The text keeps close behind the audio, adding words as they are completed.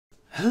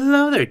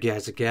Hello there,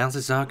 guys and gals.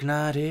 It's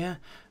Arkanaut here.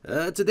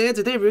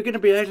 Today we're gonna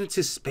be heading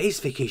to Space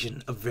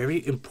Vacation, a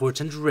very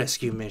important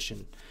rescue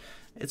mission.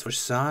 It's for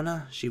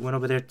Sana. She went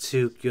over there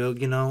to go,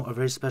 a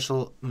very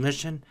special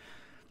mission.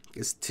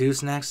 It's 2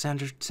 snack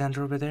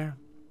center over there.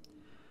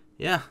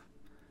 Yeah,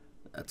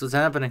 that's what's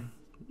happening.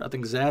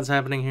 Nothing sad's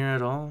happening here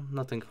at all.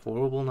 Nothing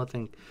horrible.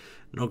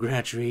 No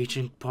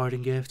graduation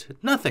parting gift.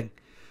 Nothing.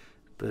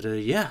 But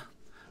yeah,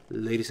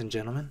 ladies and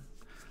gentlemen,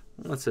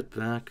 let's sit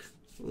back.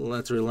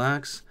 Let's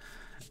relax.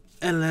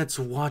 And let's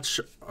watch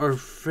our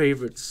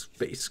favorite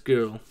space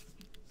girl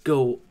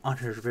go on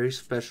her very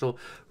special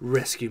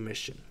rescue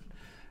mission.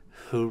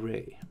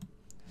 Hooray.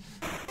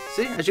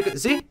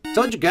 See,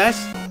 told you guys.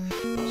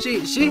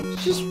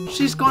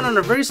 She's going on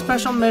a very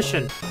special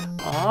mission.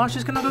 Oh,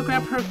 she's gonna go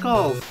grab her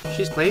golf.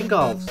 She's playing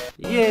golf.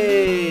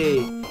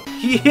 Yay!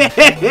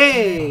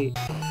 Yay!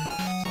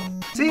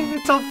 See,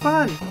 it's all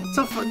fun. It's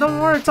all fun.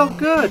 Don't worry, it's all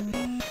good.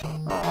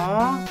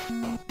 Aw.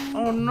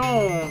 Oh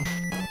no.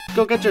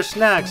 Go get your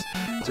snacks.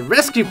 It's a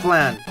rescue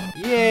plan!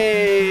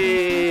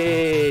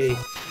 Yay!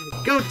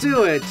 Go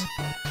do it!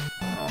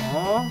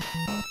 Aww.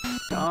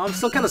 Oh, I'm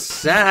still kind of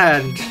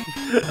sad.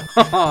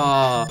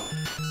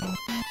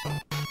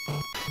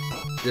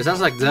 This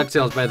sounds like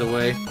DuckTales, by the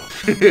way.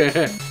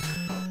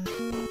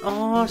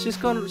 Oh, she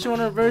went on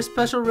a very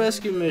special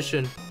rescue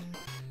mission.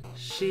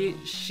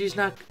 She's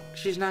not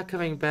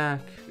coming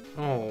back.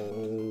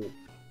 Oh,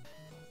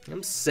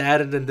 I'm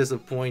saddened and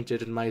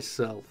disappointed in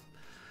myself.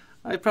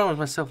 I promised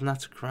myself not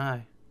to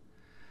cry.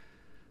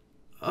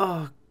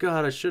 Oh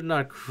God, I should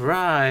not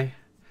cry.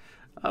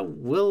 I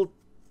will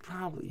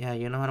probably. Yeah,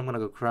 you know what? I'm gonna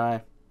go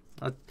cry.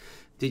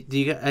 Did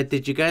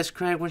you guys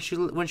cry when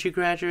she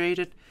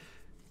graduated?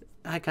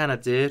 I kind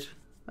of did.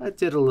 I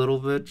did a little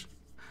bit.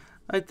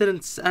 I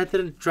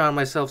didn't drown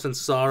myself in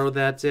sorrow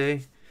that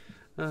day.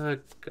 Oh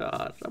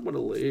God, I'm gonna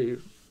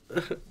leave.